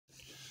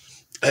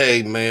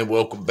Hey man,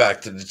 welcome back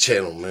to the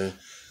channel, man.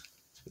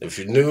 If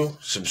you're new,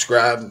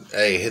 subscribe.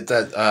 Hey, hit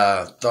that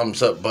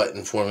thumbs up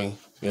button for me.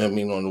 You know what I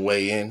mean, on the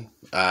way in.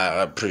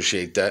 I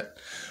appreciate that.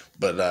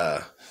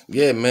 But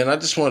yeah, man, I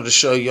just wanted to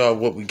show y'all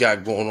what we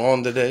got going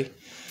on today.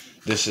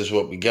 This is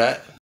what we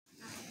got.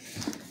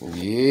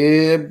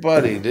 Yeah,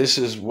 buddy, this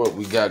is what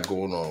we got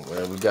going on,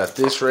 man. We got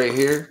this right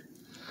here.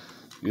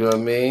 You know what I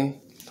mean?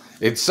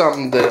 It's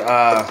something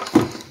that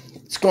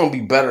it's gonna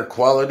be better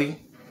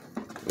quality.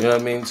 You know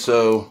what I mean?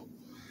 So,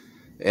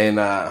 and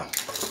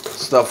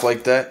stuff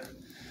like that.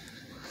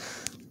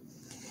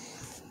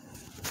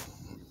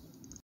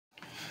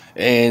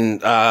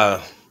 And I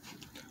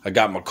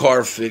got my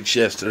car fixed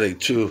yesterday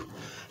too,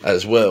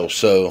 as well.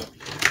 So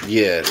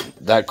yeah,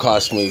 that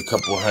cost me a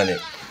couple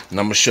 $100, and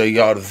I'm gonna show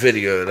y'all the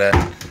video of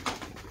that.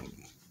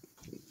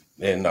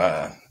 And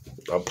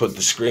I'll put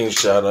the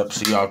screenshot up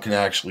so y'all can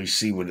actually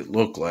see what it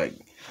looked like.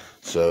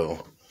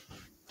 So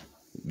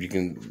you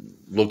can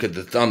look at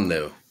the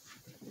thumbnail.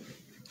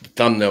 The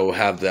thumbnail will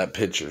have that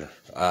picture.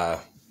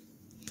 But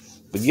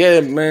yeah,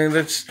 man,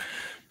 that's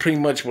pretty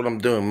much what I'm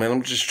doing, man.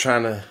 I'm just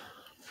trying to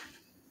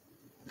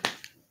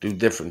do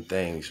different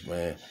things,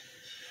 man.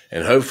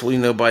 And hopefully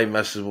nobody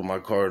messes with my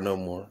car no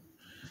more.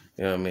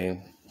 You know what I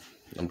mean?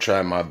 I'm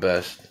trying my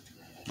best.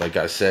 Like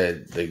I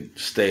said, they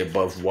stay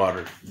above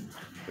water,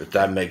 if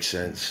that makes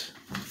sense.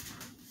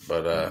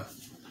 But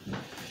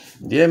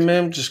yeah,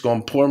 man, I'm just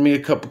gonna pour me a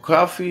cup of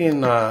coffee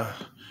and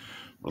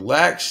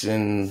relax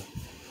and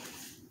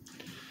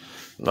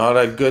all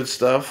that good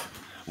stuff.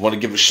 I want to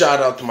give a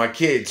shout out to my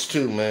kids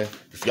too, man.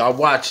 If y'all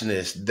watching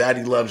this,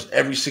 Daddy loves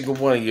every single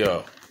one of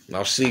y'all. And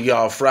I'll see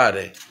y'all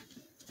Friday.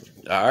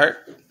 All right?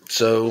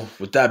 So,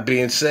 with that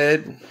being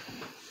said,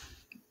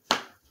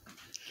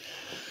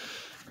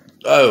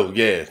 oh,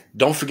 yeah.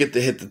 Don't forget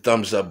to hit the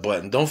thumbs up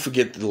button. Don't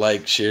forget to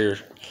like, share,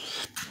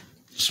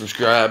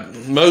 subscribe.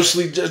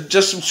 Mostly,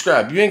 just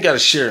subscribe. You ain't got to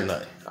share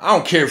nothing. I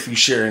don't care if you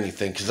share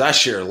anything, because I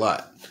share a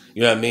lot.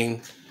 You know what I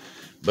mean?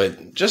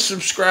 But just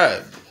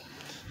subscribe.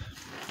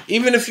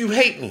 Even if you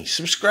hate me,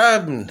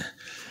 subscribe. And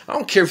I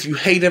don't care if you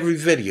hate every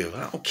video.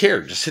 I don't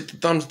care. Just hit the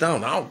thumbs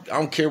down. I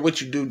don't care what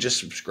you do. Just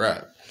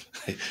subscribe.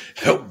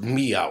 Help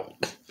me out.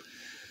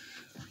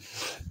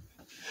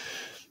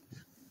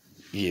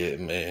 Yeah,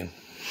 man.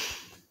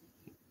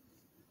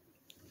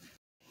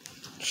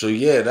 So,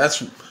 yeah,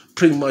 that's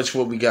pretty much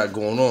what we got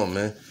going on,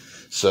 man.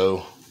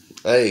 So,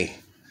 hey,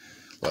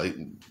 like,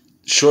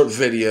 short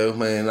video,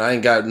 man. I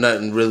ain't got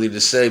nothing really to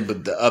say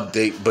but the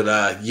update.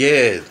 But,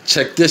 yeah,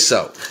 check this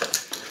out.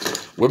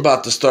 We're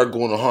about to start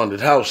going to haunted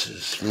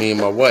houses, me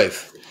and my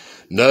wife.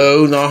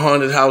 No, not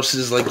haunted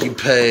houses like you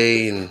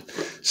pay and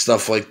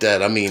stuff like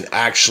that. I mean,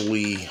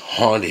 actually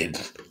haunted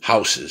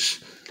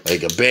houses.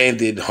 Like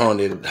abandoned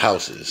haunted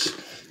houses.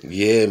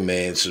 Yeah,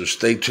 man. So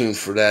stay tuned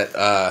for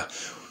that.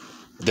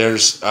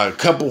 There's a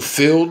couple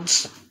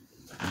fields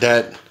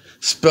that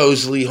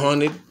supposedly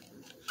haunted.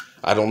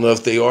 I don't know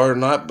if they are or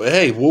not, but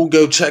hey, we'll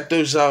go check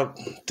those out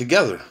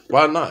together.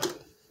 Why not?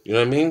 You know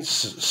what I mean?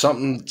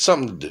 Something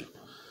to do.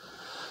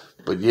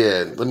 But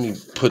yeah, let me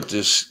put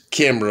this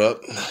camera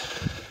up.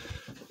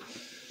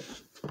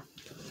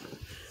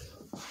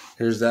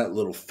 Here's that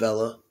little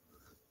fella.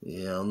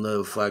 Yeah, I don't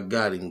know if I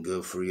got him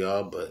good for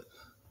y'all, but,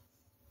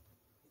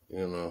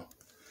 you know,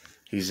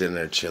 he's in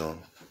there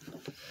chilling.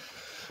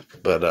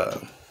 But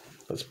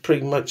that's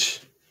pretty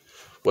much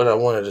what I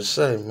wanted to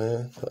say,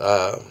 man.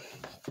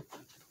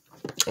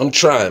 I'm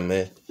trying,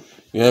 man.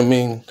 You know what I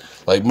mean?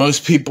 Like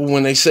most people,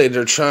 when they say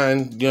they're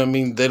trying, you know what I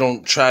mean, they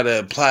don't try to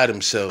apply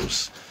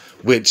themselves,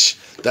 which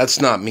that's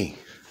not me.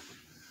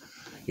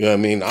 You know what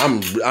I mean?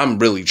 I'm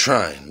really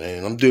trying,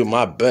 man. I'm doing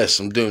my best.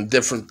 I'm doing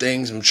different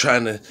things. I'm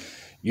trying to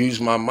use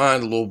my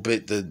mind a little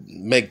bit to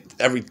make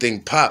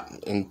everything pop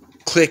and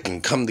click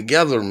and come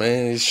together,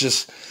 man. It's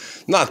just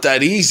not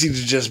that easy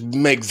to just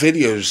make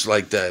videos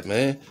like that,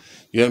 man.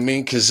 You know what I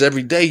mean? Because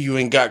every day you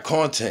ain't got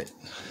content.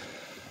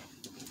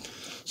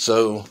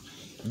 So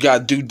you got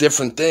to do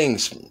different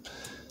things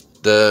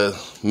to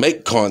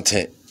make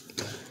content.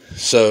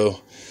 So,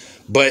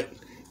 but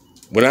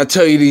when I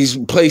tell you these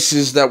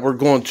places that we're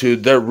going to,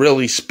 they're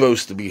really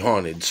supposed to be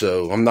haunted.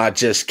 So I'm not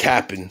just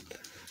capping.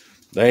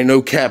 There ain't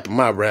no cap in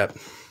my rap.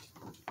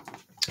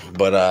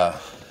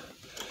 But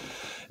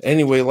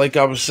anyway, like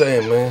I was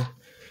saying, man,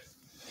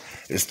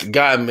 it's the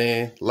guy,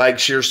 man. Like,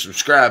 share,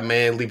 subscribe,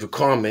 man. Leave a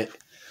comment.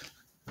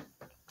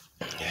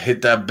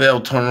 Hit that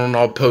bell. Turn on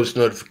all post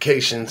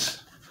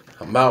notifications.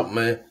 I'm out,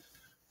 man.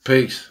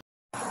 Peace.